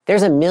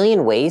There's a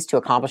million ways to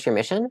accomplish your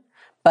mission,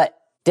 but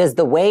does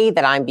the way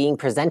that I'm being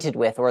presented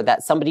with or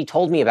that somebody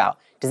told me about,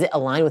 does it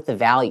align with the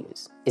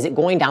values? Is it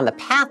going down the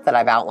path that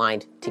I've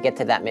outlined to get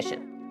to that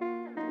mission?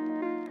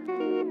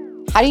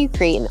 How do you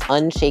create an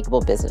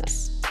unshakable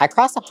business? I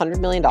crossed $100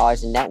 million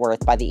in net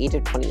worth by the age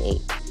of 28.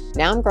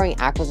 Now I'm growing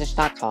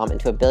Acquisition.com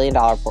into a $1 billion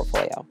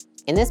portfolio.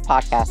 In this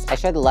podcast, I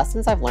share the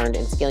lessons I've learned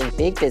in scaling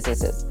big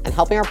businesses and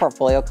helping our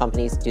portfolio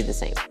companies do the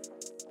same.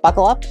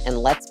 Buckle up and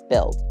let's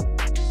build.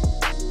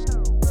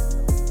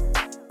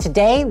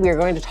 Today, we are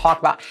going to talk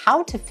about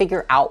how to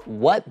figure out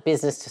what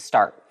business to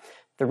start.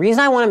 The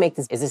reason I want to make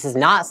this is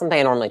not something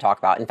I normally talk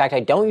about. In fact, I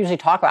don't usually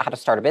talk about how to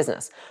start a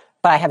business.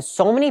 But I have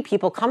so many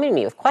people coming to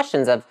me with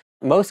questions of,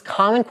 most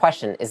common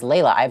question is,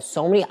 Layla, I have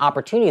so many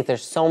opportunities.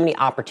 There's so many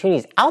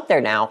opportunities out there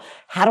now.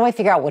 How do I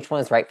figure out which one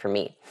is right for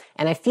me?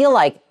 And I feel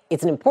like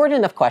it's an important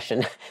enough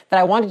question that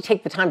I wanted to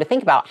take the time to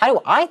think about, how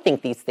do I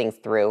think these things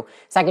through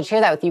so I can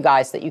share that with you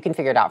guys so that you can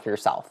figure it out for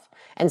yourself.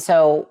 And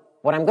so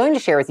what I'm going to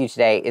share with you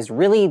today is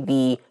really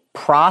the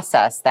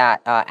process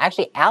that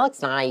actually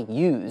Alex and I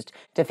used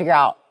to figure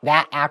out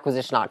that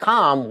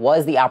Acquisition.com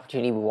was the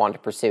opportunity we wanted to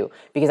pursue.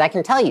 Because I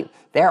can tell you,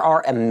 there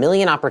are a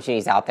million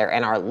opportunities out there,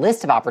 and our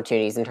list of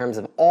opportunities in terms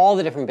of all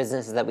the different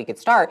businesses that we could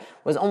start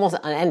was almost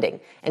unending.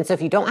 And so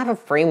if you don't have a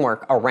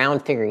framework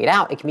around figuring it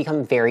out, it can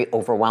become very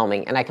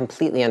overwhelming, and I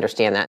completely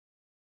understand that.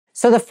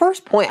 So the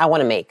first point I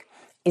want to make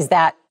is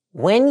that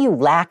when you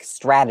lack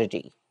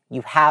strategy,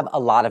 you have a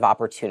lot of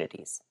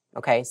opportunities.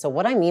 Okay, so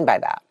what I mean by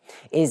that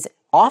is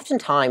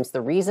oftentimes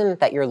the reason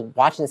that you're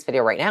watching this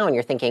video right now and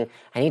you're thinking,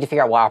 I need to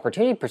figure out what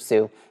opportunity to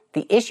pursue,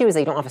 the issue is that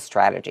you don't have a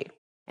strategy.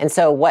 And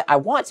so what I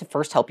want to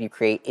first help you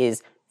create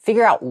is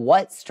figure out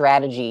what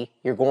strategy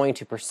you're going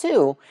to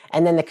pursue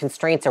and then the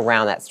constraints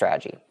around that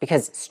strategy.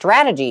 Because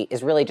strategy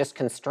is really just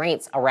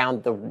constraints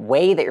around the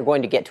way that you're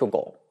going to get to a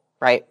goal,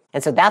 right?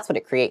 And so that's what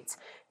it creates.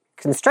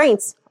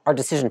 Constraints are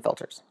decision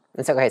filters.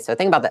 And so, okay, so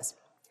think about this.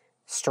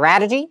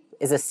 Strategy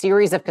is a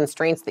series of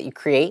constraints that you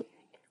create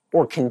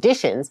or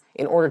conditions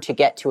in order to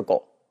get to a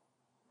goal,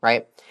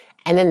 right?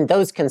 And then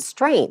those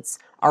constraints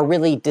are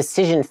really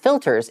decision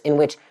filters in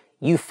which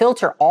you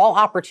filter all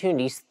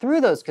opportunities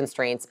through those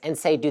constraints and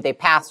say, do they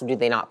pass or do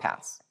they not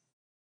pass?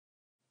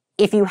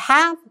 If you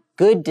have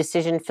good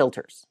decision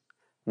filters,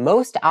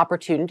 most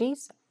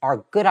opportunities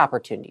are good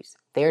opportunities.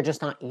 They are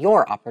just not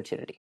your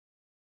opportunity.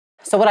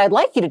 So what I'd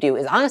like you to do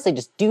is honestly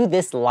just do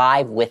this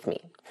live with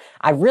me.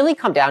 I've really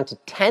come down to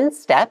 10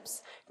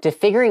 steps to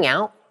figuring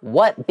out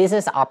what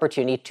business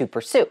opportunity to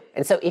pursue.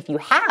 And so if you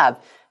have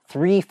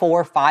 3,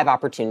 4, 5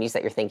 opportunities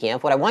that you're thinking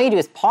of, what I want you to do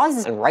is pause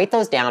this and write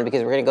those down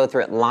because we're going to go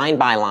through it line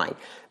by line.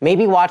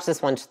 Maybe watch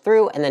this one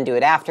through and then do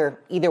it after.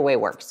 Either way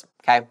works,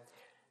 okay?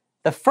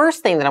 The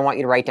first thing that I want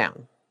you to write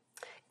down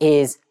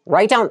is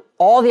write down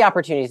all the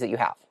opportunities that you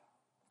have.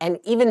 And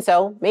even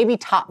so, maybe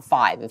top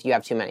 5 if you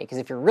have too many, because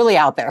if you're really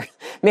out there,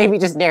 maybe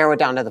just narrow it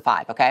down to the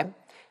 5, okay?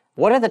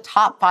 What are the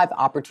top 5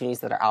 opportunities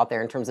that are out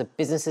there in terms of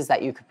businesses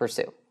that you could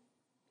pursue?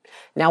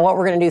 Now, what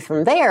we're going to do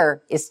from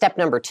there is step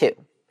number 2.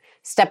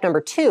 Step number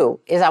 2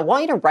 is I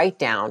want you to write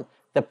down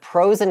the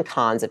pros and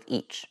cons of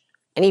each.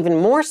 And even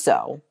more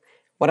so,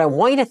 what I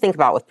want you to think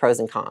about with pros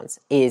and cons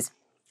is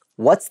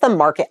what's the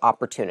market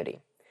opportunity?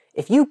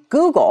 If you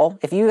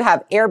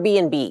have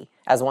Airbnb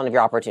as one of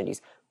your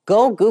opportunities,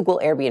 go Google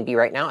Airbnb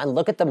right now and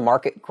look at the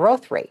market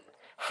growth rate.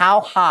 How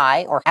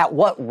high or at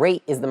what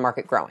rate is the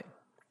market growing?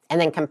 And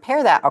then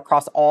compare that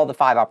across all the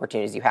 5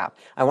 opportunities you have.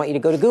 I want you to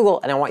go to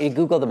Google and I want you to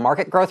Google the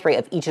market growth rate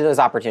of each of those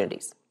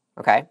opportunities,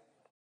 okay?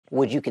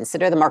 Would you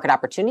consider the market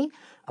opportunity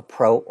a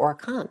pro or a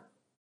con,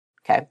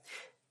 okay?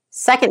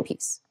 Second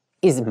piece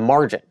is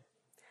margin.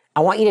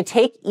 I want you to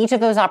take each of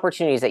those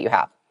opportunities that you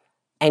have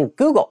and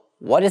Google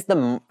what is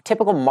the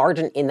typical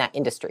margin in that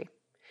industry.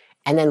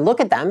 And then look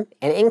at them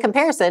and in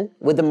comparison,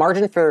 would the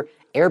margin for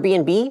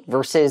Airbnb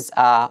versus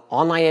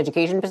online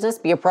education business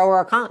be a pro or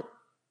a con?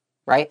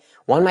 Right?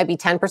 One might be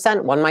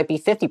 10%, one might be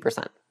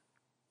 50%.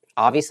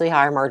 Obviously,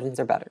 higher margins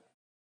are better.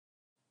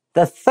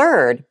 The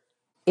third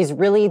is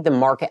really the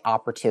market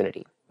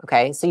opportunity,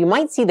 okay? So you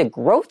might see the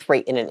growth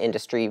rate in an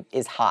industry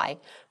is high,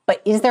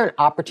 but is there an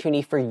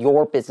opportunity for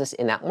your business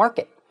in that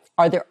market?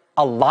 Are there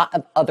a lot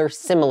of other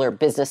similar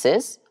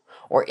businesses?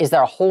 Or is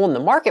there a hole in the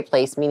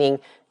marketplace, meaning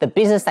the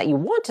business that you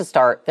want to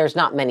start, there's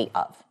not many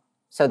of.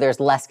 So there's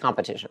less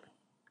competition.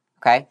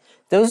 Okay?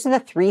 Those are the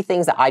 3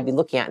 things that I'd be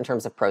looking at in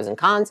terms of pros and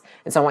cons.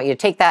 And so I want you to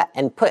take that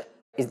and put,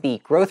 is the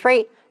growth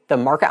rate, the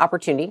market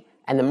opportunity,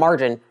 and the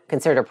margin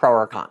considered a pro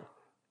or a con?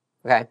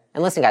 Okay?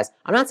 And listen, guys,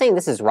 I'm not saying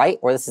this is right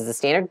or this is the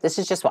standard. This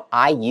is just what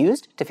I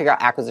used to figure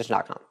out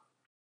Acquisition.com.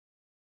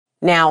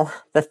 Now,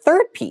 the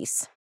third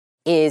piece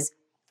is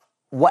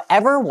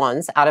whatever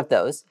ones out of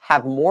those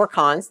have more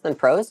cons than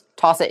pros,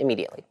 toss it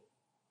immediately.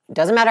 It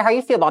doesn't matter how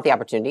you feel about the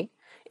opportunity.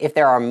 If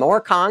there are more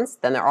cons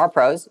than there are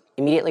pros,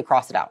 immediately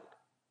cross it out.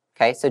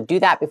 Okay, so do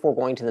that before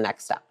going to the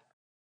next step.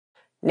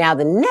 Now,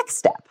 the next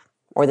step,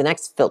 or the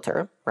next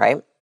filter,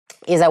 right,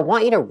 is I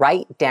want you to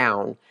write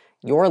down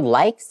your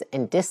likes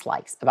and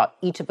dislikes about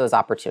each of those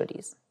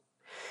opportunities.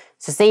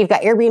 So say you've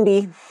got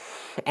Airbnb,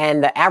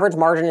 and the average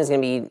margin is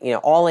going to be,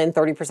 all in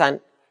 30%.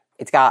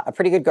 It's got a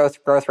pretty good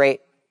growth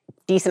rate,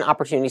 decent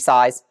opportunity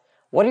size.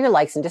 What are your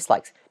likes and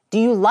dislikes? Do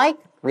you like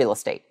real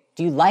estate?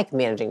 Do you like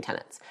managing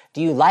tenants?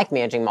 Do you like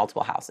managing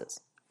multiple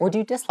houses? Or do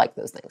you dislike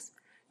those things?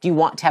 Do you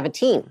want to have a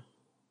team?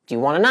 Do you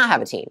want to not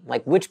have a team?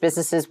 Like, which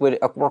businesses would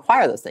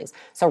require those things?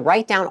 So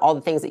write down all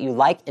the things that you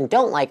like and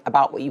don't like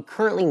about what you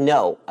currently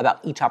know about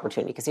each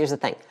opportunity. Because here's the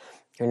thing.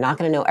 You're not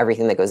going to know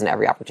everything that goes in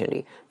every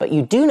opportunity. But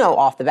you do know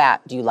off the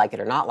bat, do you like it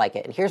or not like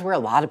it? And here's where a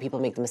lot of people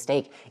make the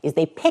mistake, is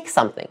they pick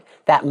something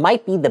that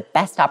might be the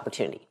best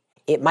opportunity.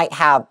 It might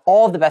have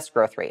all the best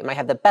growth rate. It might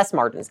have the best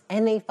margins.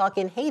 And they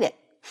fucking hate it.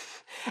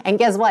 And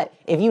guess what?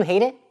 If you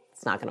hate it,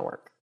 it's not going to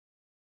work.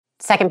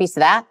 Second piece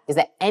of that is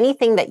that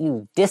anything that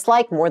you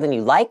dislike more than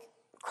you like,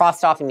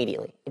 cross it off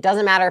immediately. It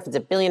doesn't matter if it's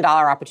 $1 billion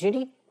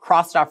opportunity,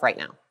 cross it off right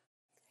now.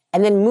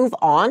 And then move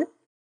on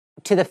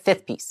to the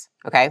fifth piece,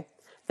 okay?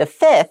 The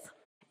fifth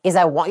is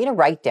I want you to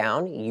write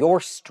down your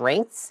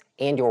strengths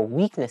and your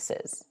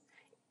weaknesses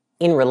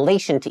in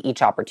relation to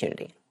each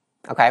opportunity,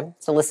 okay?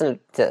 So listen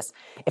to this.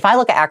 If I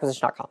look at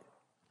acquisition.com,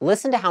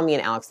 listen to how me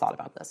and Alex thought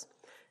about this.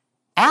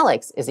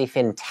 Alex is a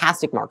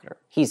fantastic marketer.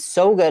 He's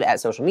so good at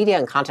social media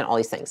and content, all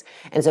these things.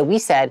 And so we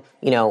said,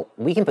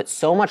 we can put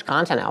so much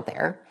content out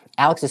there.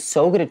 Alex is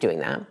so good at doing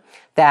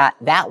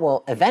that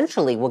will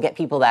eventually get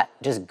people that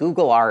just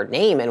Google our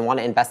name and want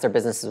to invest their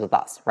businesses with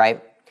us,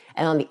 right?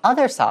 And on the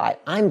other side,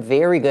 I'm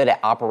very good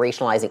at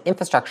operationalizing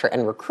infrastructure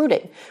and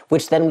recruiting,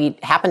 which then we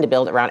happen to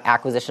build around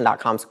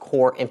acquisition.com's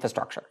core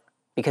infrastructure,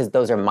 because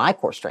those are my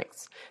core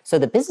strengths. So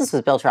the business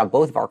was built around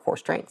both of our core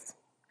strengths.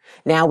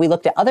 Now we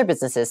looked at other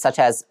businesses such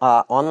as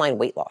online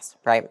weight loss,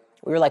 right?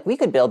 We were like, we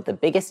could build the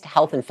biggest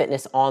health and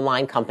fitness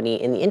online company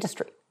in the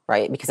industry,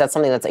 right? Because that's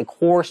something that's a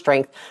core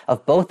strength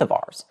of both of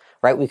ours,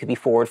 right? We could be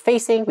forward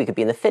facing. We could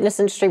be in the fitness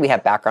industry. We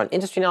have background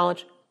industry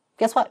knowledge.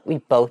 Guess what? We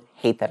both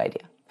hate that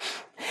idea.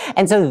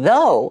 And so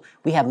though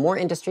we have more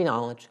industry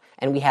knowledge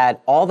and we had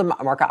all the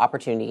market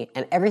opportunity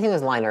and everything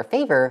was lying in our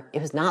favor,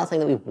 it was not something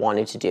that we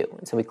wanted to do.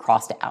 And so we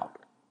crossed it out.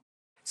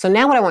 So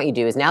now what I want you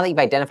to do is, now that you've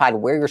identified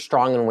where you're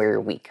strong and where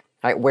you're weak,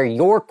 right, where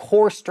your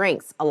core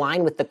strengths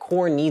align with the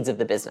core needs of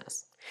the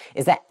business,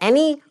 is that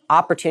any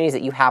opportunities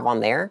that you have on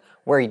there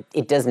where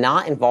it does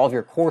not involve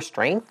your core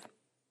strength,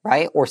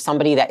 right, or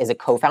somebody that is a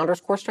co-founder's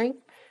core strength,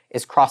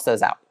 is cross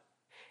those out.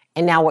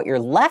 And now what you're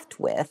left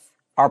with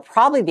are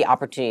probably the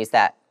opportunities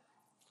that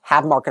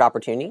have market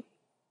opportunity,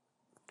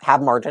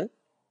 have margin,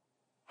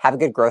 have a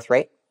good growth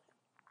rate,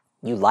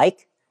 you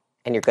like,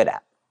 and you're good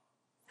at.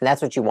 And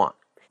that's what you want.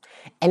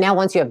 And now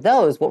once you have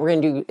those, what we're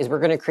going to do is we're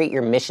going to create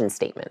your mission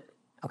statement,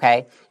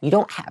 okay?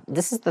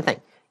 This is the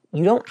thing,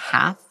 you don't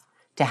have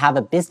to have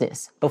a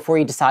business before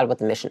you decide what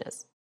the mission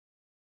is.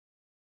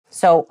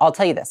 So I'll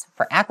tell you this,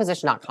 for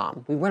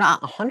acquisition.com, we were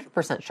not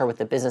 100% sure what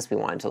the business we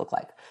wanted to look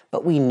like,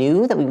 but we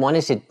knew that we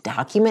wanted to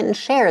document and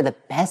share the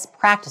best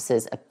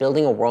practices of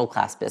building a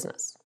world-class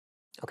business,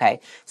 okay?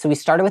 So we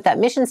started with that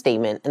mission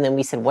statement, and then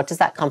we said, what does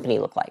that company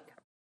look like?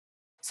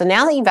 So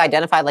now that you've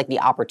identified like the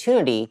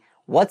opportunity,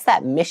 what's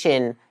that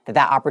mission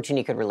that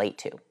opportunity could relate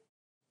to,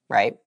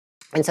 right?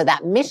 And so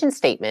that mission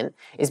statement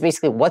is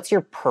basically, what's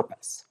your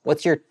purpose?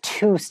 What's your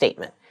to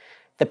statement?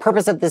 The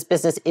purpose of this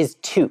business is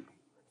to.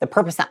 The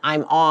purpose that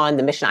I'm on,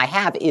 the mission I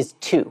have is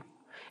to.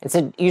 And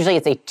so usually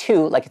it's a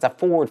to, like it's a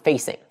forward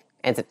facing,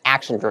 and it's an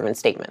action driven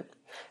statement.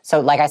 So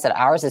like I said,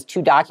 ours is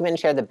to document and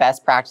share the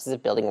best practices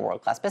of building a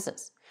world-class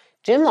business.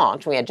 Gym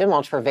Launch, we had Gym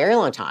Launch for a very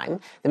long time.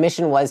 The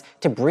mission was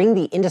to bring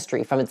the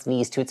industry from its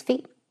knees to its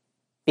feet.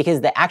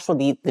 Because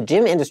the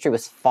gym industry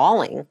was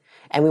falling,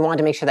 and we wanted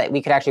to make sure that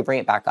we could actually bring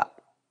it back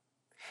up.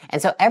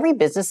 And so every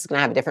business is going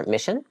to have a different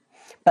mission,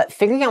 but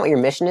figuring out what your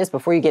mission is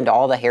before you get into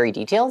all the hairy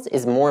details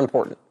is more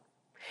important.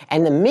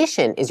 And the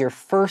mission is your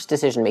first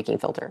decision-making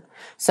filter.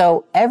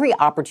 So every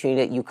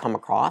opportunity that you come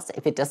across,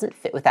 if it doesn't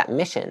fit with that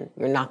mission,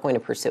 you're not going to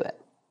pursue it.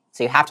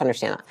 So you have to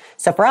understand that.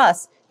 So for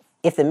us,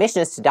 if the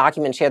mission is to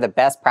document and share the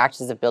best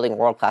practices of building a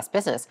world-class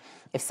business,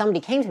 if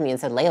somebody came to me and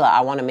said, Layla,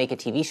 I want to make a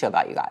TV show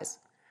about you guys,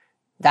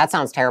 that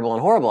sounds terrible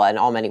and horrible in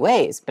all many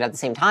ways, but at the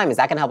same time, is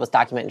that going to help us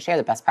document and share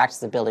the best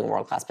practices of building a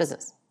world-class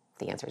business?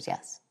 The answer is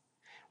yes.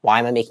 Why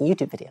am I making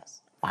YouTube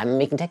videos? Why am I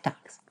making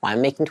TikToks? Why am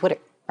I making Twitter,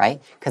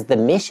 right? Because the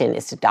mission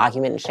is to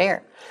document and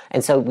share.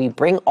 And so we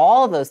bring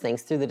all of those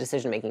things through the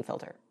decision-making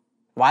filter.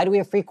 Why do we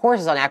have free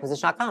courses on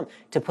acquisition.com?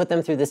 To put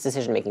them through this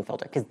decision-making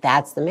filter, because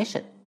that's the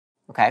mission,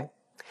 okay?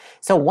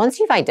 So once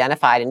you've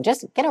identified, and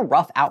just get a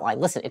rough outline,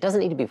 listen, it doesn't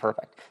need to be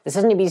perfect. This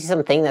doesn't need to be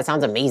something that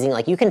sounds amazing.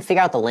 Like, you can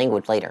figure out the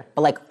language later.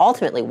 But like,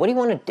 ultimately, what do you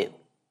want to do,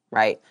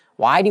 right?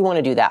 Why do you want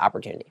to do that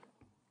opportunity?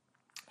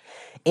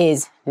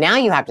 Is now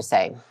you have to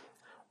say,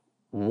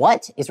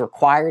 what is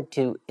required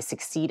to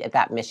succeed at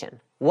that mission?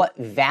 What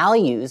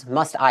values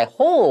must I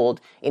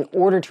hold in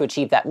order to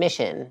achieve that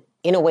mission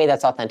in a way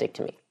that's authentic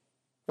to me,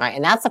 right?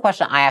 And that's the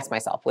question I ask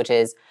myself, which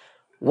is,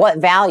 what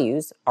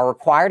values are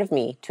required of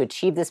me to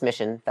achieve this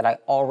mission that I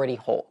already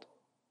hold?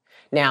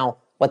 Now,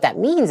 what that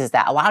means is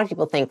that a lot of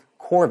people think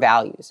core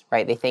values,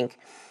 right? They think,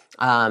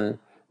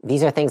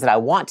 These are things that I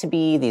want to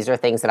be. These are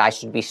things that I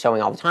should be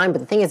showing all the time. But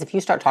the thing is, if you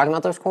start talking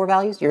about those core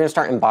values, you're going to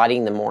start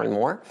embodying them more and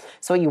more.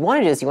 So what you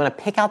want to do is you want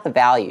to pick out the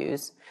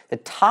values, the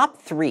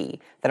top 3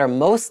 that are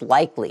most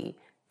likely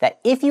that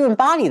if you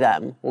embody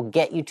them will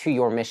get you to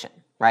your mission,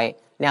 right?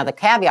 Now, the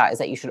caveat is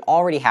that you should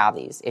already have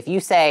these. If you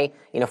say,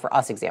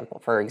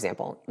 for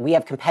example, we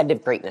have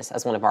competitive greatness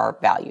as one of our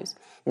values.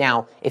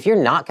 Now, if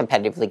you're not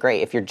competitively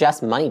great, if you're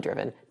just money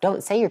driven,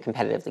 don't say you're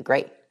competitively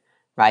great.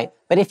 Right?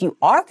 But if you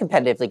are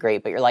competitively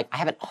great, but you're like, I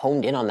haven't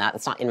honed in on that,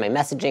 it's not in my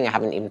messaging, I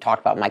haven't even talked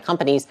about my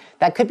companies,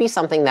 that could be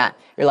something that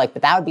you're like,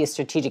 but that would be a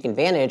strategic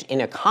advantage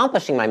in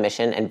accomplishing my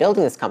mission and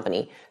building this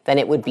company, then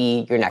it would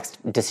be your next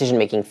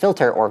decision-making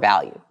filter or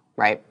value,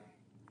 right?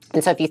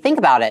 And so if you think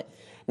about it,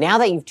 now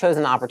that you've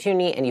chosen the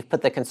opportunity and you've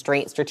put the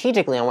constraint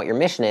strategically on what your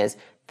mission is,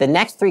 the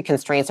next 3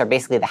 constraints are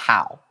basically the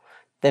how.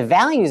 The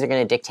values are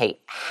going to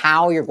dictate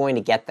how you're going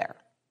to get there,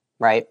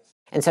 right?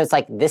 And so it's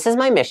like, this is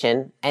my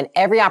mission, and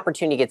every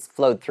opportunity gets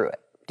flowed through it.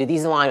 Do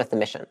these align with the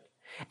mission?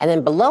 And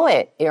then below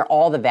it are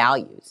all the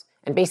values.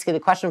 And basically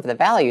the question for the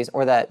values,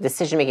 or the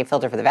decision-making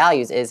filter for the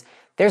values, is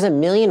there's a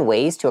million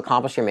ways to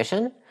accomplish your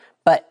mission,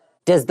 but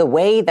does the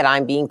way that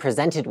I'm being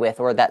presented with,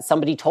 or that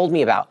somebody told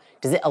me about,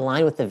 does it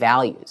align with the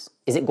values?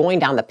 Is it going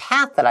down the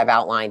path that I've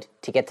outlined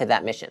to get to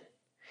that mission?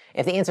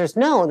 If the answer is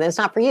no, then it's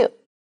not for you.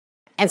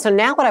 And so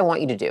now what I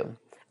want you to do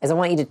is I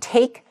want you to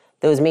take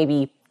those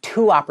maybe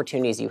 2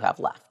 opportunities you have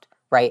left.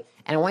 Right?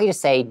 And I want you to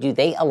say, do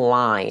they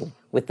align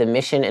with the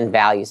mission and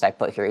values I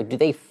put here? Do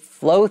they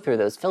flow through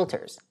those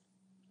filters?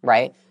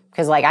 Right?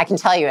 Because I can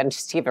tell you, and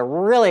just to give a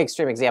really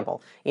extreme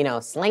example,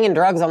 slinging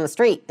drugs on the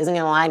street isn't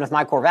going to align with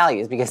my core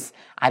values because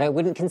I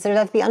wouldn't consider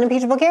that to be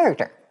unimpeachable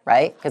character,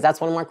 right? Because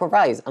that's one of my core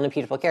values,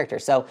 unimpeachable character.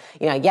 So,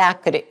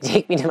 could it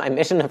take me to my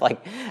mission of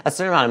a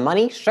certain amount of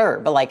money?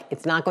 Sure. But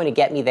it's not going to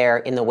get me there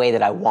in the way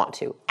that I want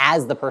to,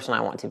 as the person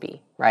I want to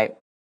be, right?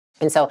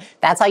 And so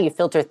that's how you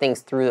filter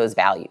things through those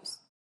values.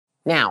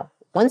 Now,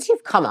 once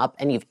you've come up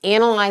and you've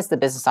analyzed the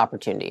business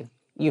opportunity,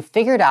 you've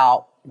figured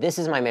out this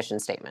is my mission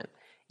statement.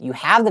 You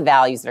have the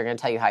values that are going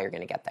to tell you how you're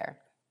going to get there.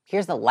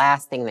 Here's the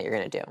last thing that you're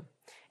going to do,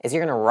 is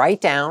you're going to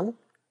write down,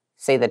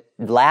 say the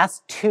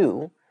last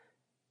 2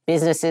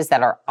 businesses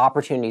that are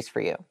opportunities for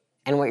you.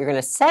 And what you're going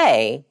to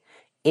say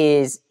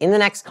is, in the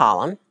next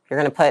column, you're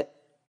going to put,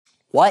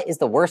 what is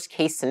the worst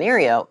case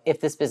scenario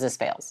if this business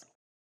fails?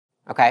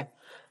 Okay?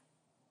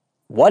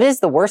 What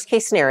is the worst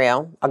case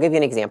scenario? I'll give you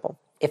an example.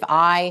 If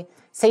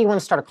say you want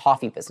to start a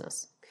coffee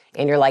business,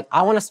 and you're like,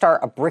 I want to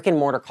start a brick and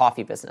mortar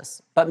coffee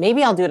business, but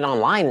maybe I'll do it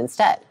online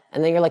instead.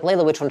 And then you're like,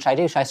 Layla, which one should I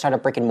do? Should I start a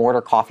brick and mortar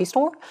coffee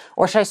store?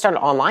 Or should I start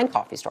an online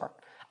coffee store?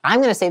 I'm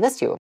going to say this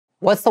to you.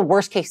 What's the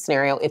worst case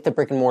scenario if the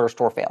brick and mortar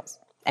store fails?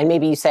 And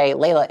maybe you say,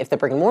 Layla, if the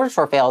brick and mortar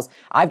store fails,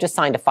 I've just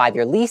signed a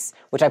 5-year lease,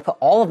 which I put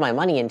all of my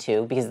money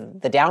into because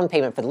the down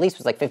payment for the lease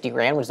was like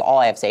 $50,000, which is all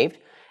I have saved.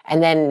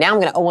 And then now I'm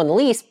going to owe on the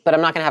lease, but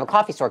I'm not going to have a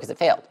coffee store because it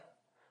failed.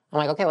 I'm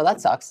like, okay, well, that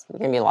sucks. You're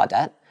going to be in a lot of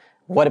debt.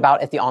 What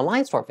about if the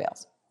online store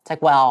fails? It's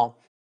like, well,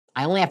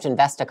 I only have to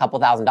invest a couple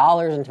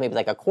 $1,000s into maybe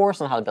a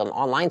course on how to build an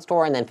online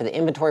store, and then for the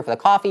inventory for the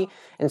coffee.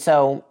 And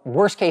so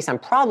worst case, I'm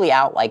probably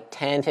out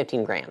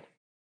 $10,000-15,000.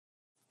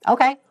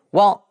 Okay,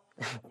 well,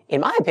 in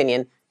my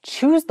opinion,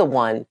 choose the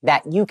one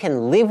that you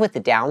can live with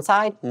the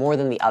downside more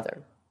than the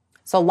other.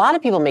 So a lot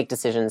of people make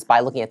decisions by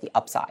looking at the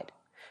upside.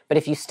 But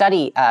if you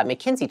study,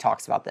 McKinsey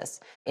talks about this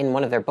in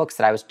one of their books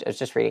that I was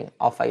just reading.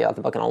 I'll find you out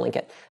the book and I'll link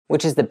it,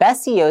 which is the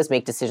best CEOs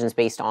make decisions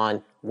based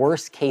on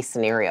worst case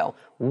scenario.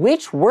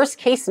 Which worst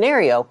case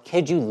scenario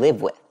could you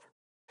live with?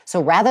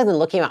 So rather than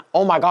looking at,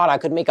 oh my God, I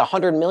could make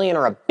 $100 million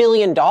or $1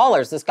 billion,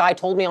 this guy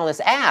told me on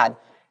this ad,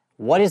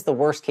 what is the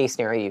worst case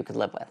scenario you could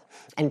live with?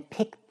 And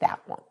pick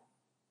that one.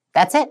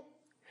 That's it.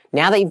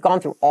 Now that you've gone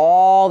through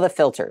all the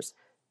filters,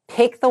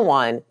 pick the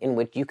one in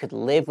which you could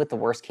live with the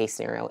worst case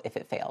scenario if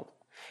it failed.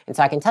 And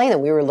so I can tell you that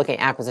we were looking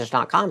at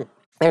acquisition.com.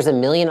 There's a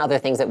million other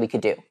things that we could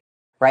do,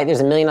 right?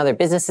 There's a million other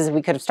businesses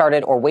we could have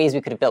started or ways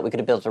we could have built. We could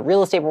have built a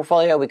real estate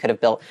portfolio. We could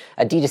have built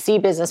a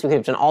D2C business. We could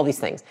have done all these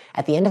things.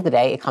 At the end of the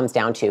day, it comes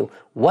down to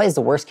what is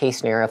the worst case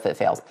scenario if it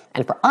fails?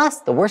 And for us,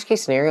 the worst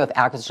case scenario if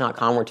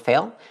acquisition.com were to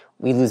fail,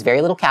 we lose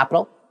very little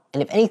capital.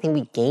 And if anything,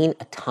 we gain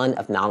a ton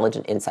of knowledge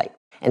and insight.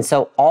 And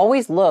so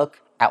always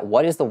look at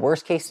what is the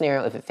worst case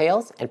scenario if it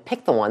fails and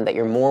pick the one that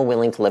you're more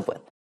willing to live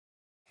with.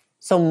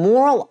 So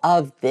moral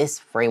of this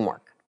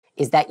framework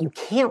is that you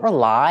can't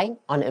rely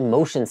on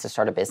emotions to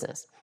start a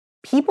business.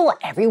 People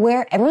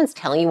everywhere, everyone's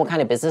telling you what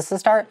kind of business to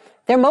start.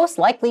 They're most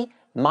likely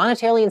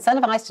monetarily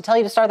incentivized to tell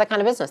you to start that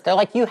kind of business. They're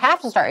like, you have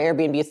to start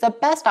Airbnb. It's the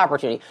best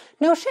opportunity.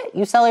 No shit.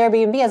 You sell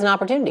Airbnb as an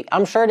opportunity.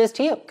 I'm sure it is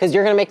to you because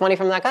you're going to make money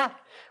from that guy,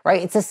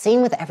 right? It's the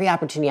same with every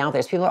opportunity out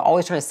there. So people are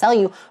always trying to sell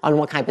you on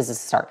what kind of business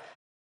to start.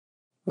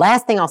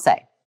 Last thing I'll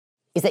say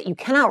is that you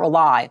cannot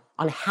rely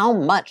on how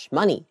much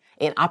money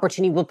an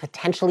opportunity will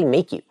potentially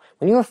make you.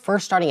 When you are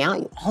first starting out,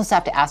 you also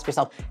have to ask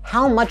yourself,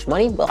 how much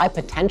money will I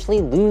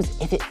potentially lose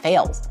if it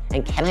fails?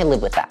 And can I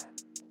live with that?